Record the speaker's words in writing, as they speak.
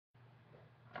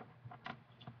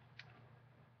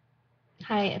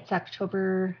Hi, it's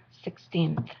October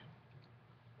 16th.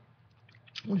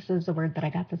 This is the word that I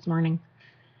got this morning.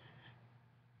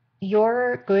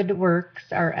 Your good works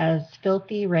are as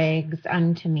filthy rags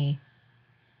unto me.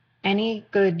 Any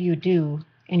good you do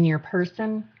in your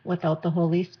person without the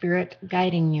Holy Spirit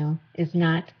guiding you is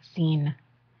not seen.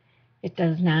 It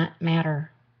does not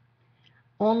matter.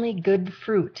 Only good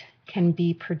fruit can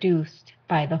be produced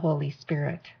by the Holy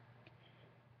Spirit.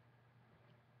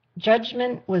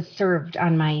 Judgment was served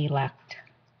on my elect.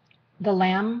 The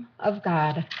Lamb of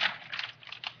God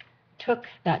took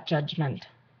that judgment.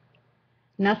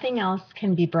 Nothing else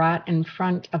can be brought in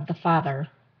front of the Father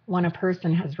when a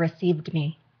person has received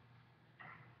me.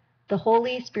 The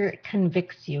Holy Spirit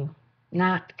convicts you,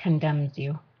 not condemns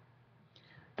you.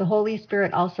 The Holy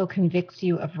Spirit also convicts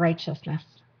you of righteousness.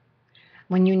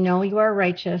 When you know you are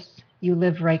righteous, you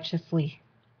live righteously.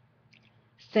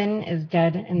 Sin is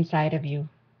dead inside of you.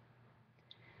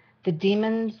 The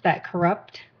demons that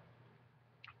corrupt,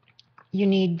 you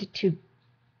need to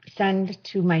send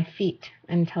to my feet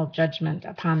until judgment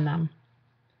upon them.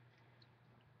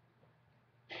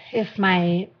 If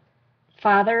my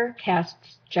Father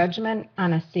casts judgment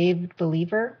on a saved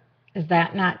believer, is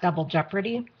that not double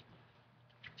jeopardy?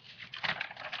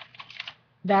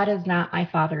 That is not my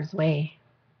Father's way.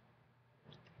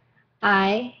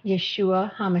 I,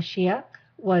 Yeshua HaMashiach,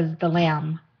 was the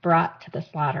lamb brought to the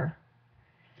slaughter.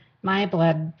 My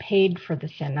blood paid for the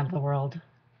sin of the world.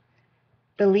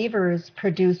 Believers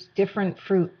produce different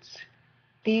fruits.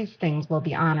 These things will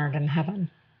be honored in heaven.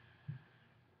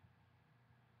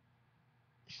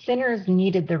 Sinners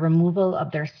needed the removal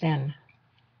of their sin.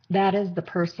 That is the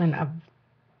purpose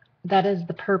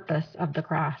of the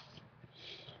cross.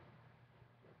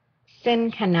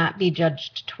 Sin cannot be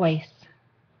judged twice.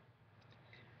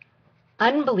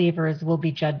 Unbelievers will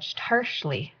be judged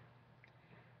harshly,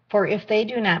 for if they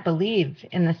do not believe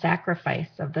in the sacrifice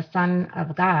of the Son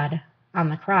of God on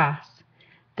the cross,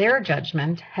 their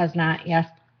judgment has not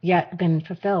yet been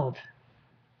fulfilled.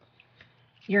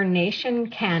 Your nation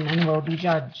can and will be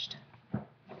judged,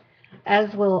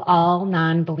 as will all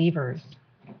non-believers.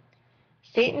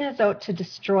 Satan is out to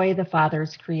destroy the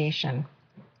Father's creation.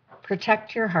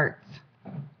 Protect your hearts.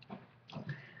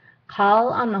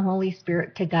 Call on the Holy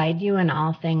Spirit to guide you in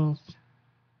all things.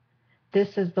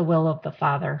 This is the will of the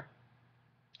Father.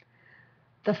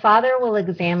 The Father will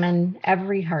examine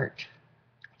every heart,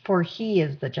 for he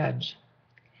is the judge.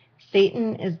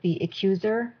 Satan is the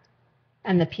accuser,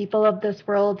 and the people of this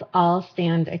world all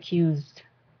stand accused,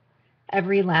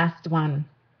 every last one.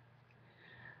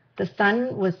 The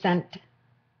Son was sent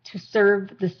to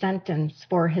serve the sentence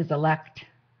for his elect.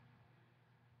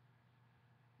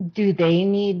 Do they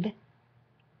need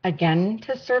again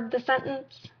to serve the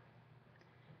sentence?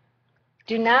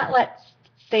 Do not let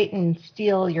Satan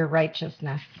steal your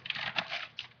righteousness.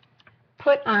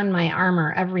 Put on my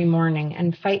armor every morning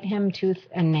and fight him tooth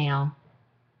and nail.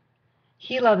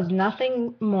 He loves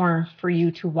nothing more for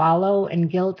you to wallow in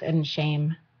guilt and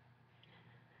shame.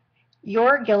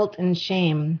 Your guilt and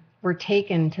shame were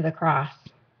taken to the cross.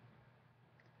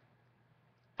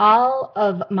 All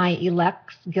of my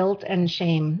elect's guilt and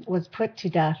shame was put to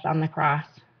death on the cross.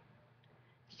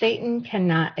 Satan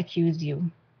cannot accuse you.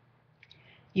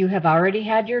 You have already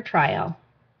had your trial.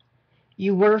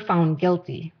 You were found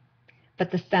guilty,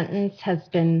 but the sentence has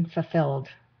been fulfilled.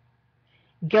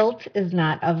 Guilt is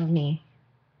not of me.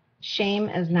 Shame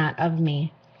is not of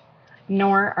me,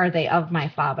 nor are they of my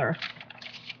Father.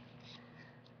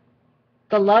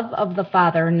 The love of the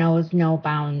Father knows no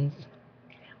bounds.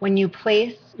 When you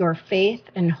place your faith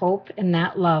and hope in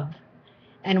that love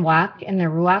and walk in the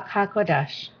Ruach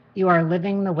HaKodesh, you are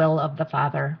living the will of the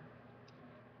Father.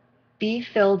 Be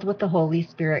filled with the Holy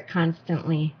Spirit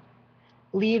constantly.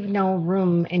 Leave no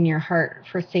room in your heart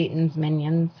for Satan's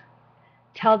minions.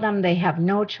 Tell them they have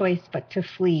no choice but to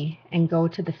flee and go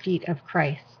to the feet of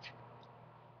Christ.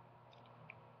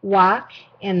 Walk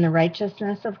in the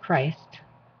righteousness of Christ.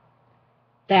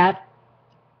 That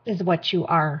is what you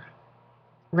are,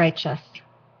 righteous.